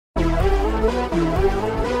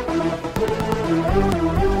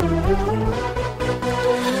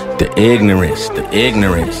The ignorance.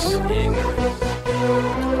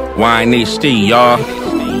 YNHT, y'all.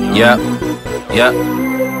 Yep.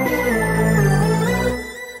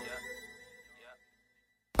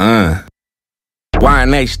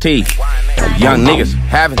 YNHT. Young niggas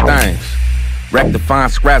having things. Rectifying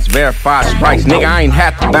scraps, verified strikes. Nigga, I ain't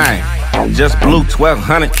had the thing. Just blew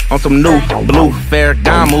 1200 on some new blue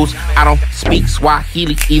Ferragamos. I don't speak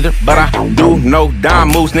Swahili either, but I do know dime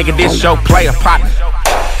moves. Nigga, this show play a partner.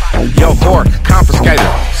 Yo, whore, confiscator,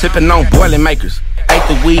 sipping on Boilermakers. Ate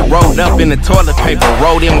the weed, rolled up in the toilet paper.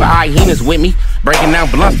 Rolled in with hyenas with me, breaking down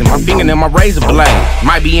blunts in my finger and my razor blade.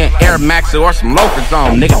 Might be in Air Max or some loafers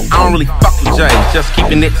on. Nigga, I don't really fuck with J's, just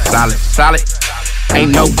keeping it solid.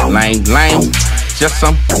 Ain't no lame, just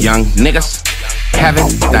some young niggas having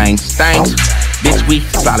things. Bitch, we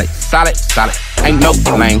solid. Ain't no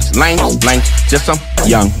lames, just some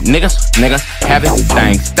young niggas having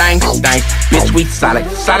things. Bitch, we solid.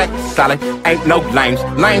 Ain't no lames,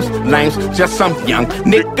 just some young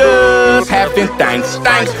niggas having things.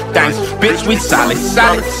 Bitch, we solid.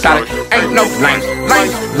 Ain't no lames,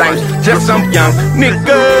 just some young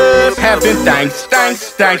niggas having things.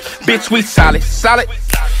 Bitch, we solid.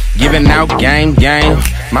 Giving out game.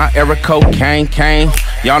 My era cocaine.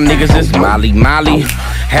 Y'all niggas is Molly.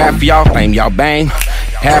 Half of y'all fame, y'all bang.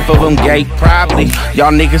 Half of them gay, probably.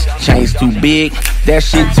 Y'all niggas chains too big. That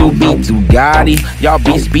shit too big, too gaudy. Y'all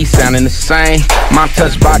beats be sounding the same. My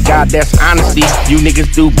touch by God, that's honesty. You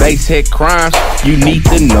niggas do base head crimes. You need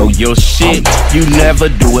to know your shit. You never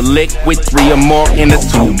do a lick with 3 or more in a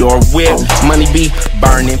 2-door whip. Money be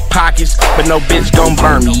burning pockets, but no bitch gon'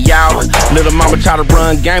 burn me out. Little mama try to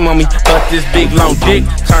run game on me, but this big long dick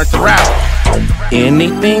turns to rap.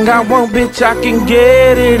 Anything I want, bitch, I can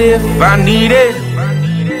get it if I need it.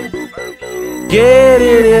 Get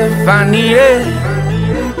it if I need it.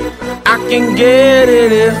 I can get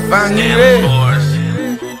it if I need it.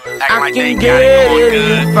 I can get it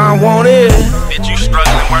if I want it. Bitch, you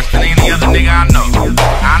struggling worse than any other nigga I know.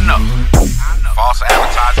 False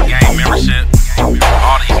advertising, game membership.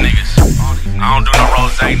 All these niggas. I don't do no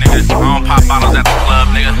rose, nigga. I don't pop bottles at the club,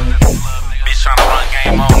 nigga. Bitch tryna run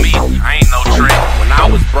game on me. I ain't no trick. When I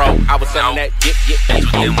was broke, I was selling that get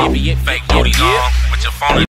fake booties on with your phone.